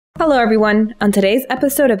Hello everyone! On today's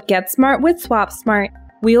episode of Get Smart with SwapSmart,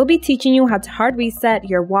 we will be teaching you how to hard reset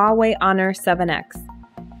your Huawei Honor 7X.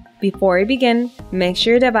 Before we begin, make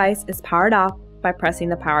sure your device is powered off by pressing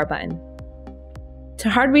the power button. To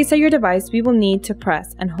hard reset your device, we will need to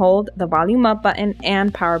press and hold the volume up button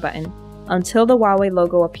and power button until the Huawei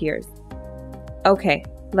logo appears. Okay,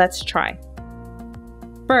 let's try.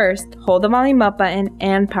 First, hold the volume up button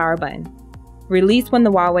and power button. Release when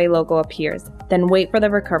the Huawei logo appears, then wait for the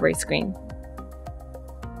recovery screen.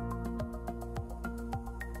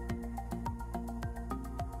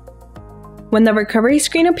 When the recovery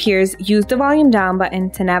screen appears, use the volume down button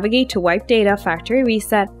to navigate to Wipe Data Factory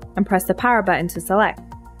Reset and press the power button to select.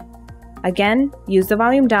 Again, use the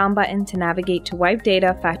volume down button to navigate to Wipe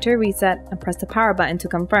Data Factory Reset and press the power button to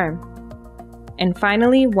confirm. And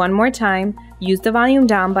finally, one more time, use the volume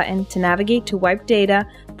down button to navigate to Wipe Data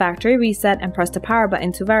Factory Reset and press the power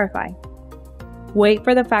button to verify. Wait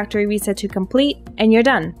for the factory reset to complete and you're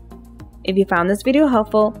done. If you found this video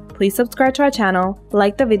helpful, please subscribe to our channel,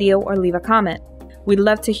 like the video, or leave a comment. We'd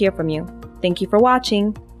love to hear from you. Thank you for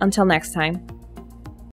watching. Until next time.